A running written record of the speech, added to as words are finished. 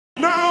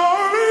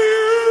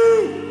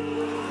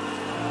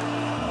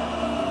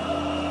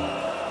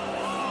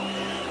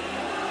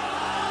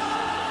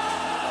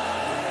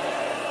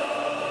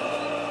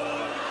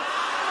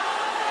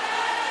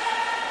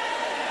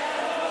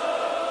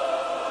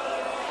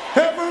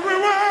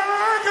Everywhere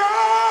I go,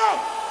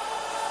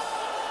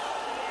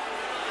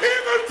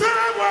 even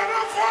time when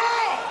I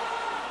fall,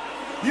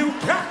 you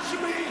catch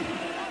me.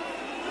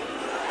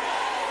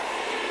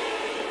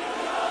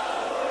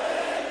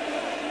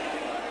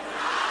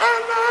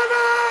 And I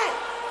know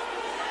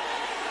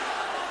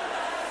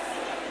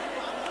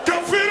the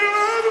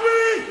feeling of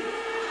me,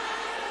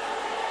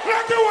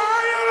 like the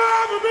wire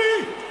of me.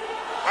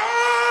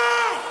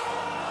 Oh,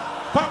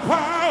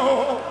 Papa,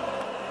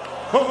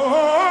 oh,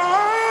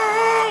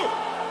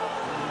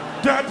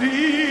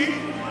 Daddy,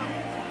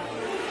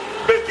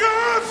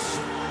 because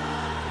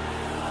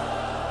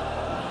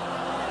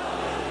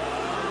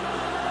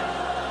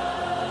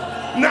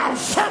now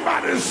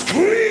somebody's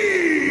scream.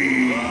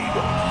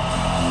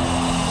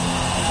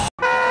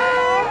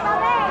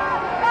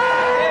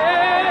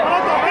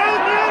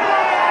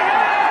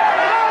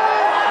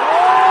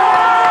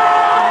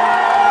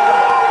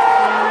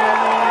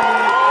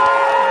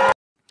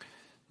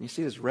 You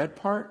see this red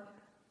part?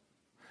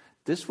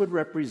 This would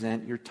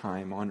represent your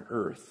time on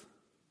earth.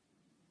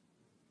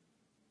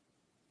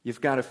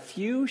 You've got a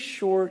few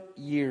short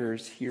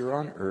years here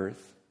on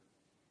earth,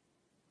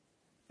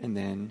 and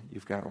then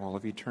you've got all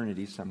of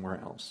eternity somewhere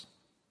else.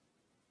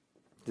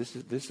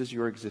 This is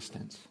your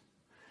existence.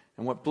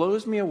 And what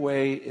blows me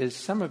away is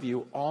some of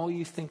you, all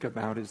you think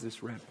about is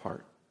this red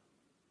part.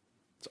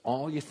 It's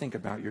all you think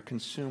about. You're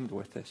consumed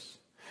with this.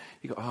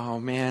 You go, oh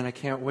man, I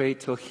can't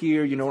wait till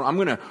here. You know, I'm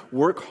going to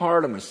work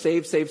hard. I'm going to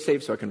save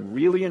so I can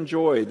really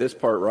enjoy this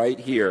part right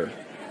here.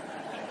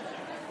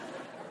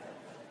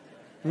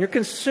 And you're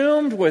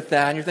consumed with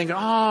that. And you're thinking,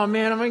 oh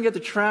man, am I going to get to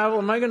travel?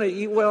 Am I going to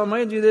eat well? Am I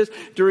going to do this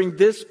during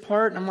this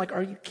part? And I'm like,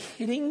 are you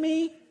kidding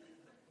me?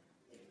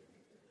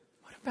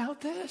 What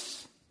about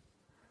this?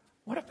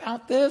 What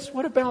about this?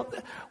 What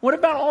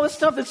about all this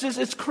stuff?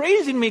 It's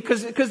crazy to me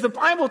because the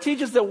Bible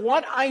teaches that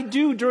what I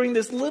do during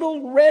this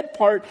little red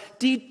part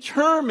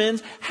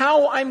determines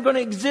how I'm going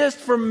to exist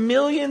for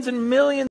millions and millions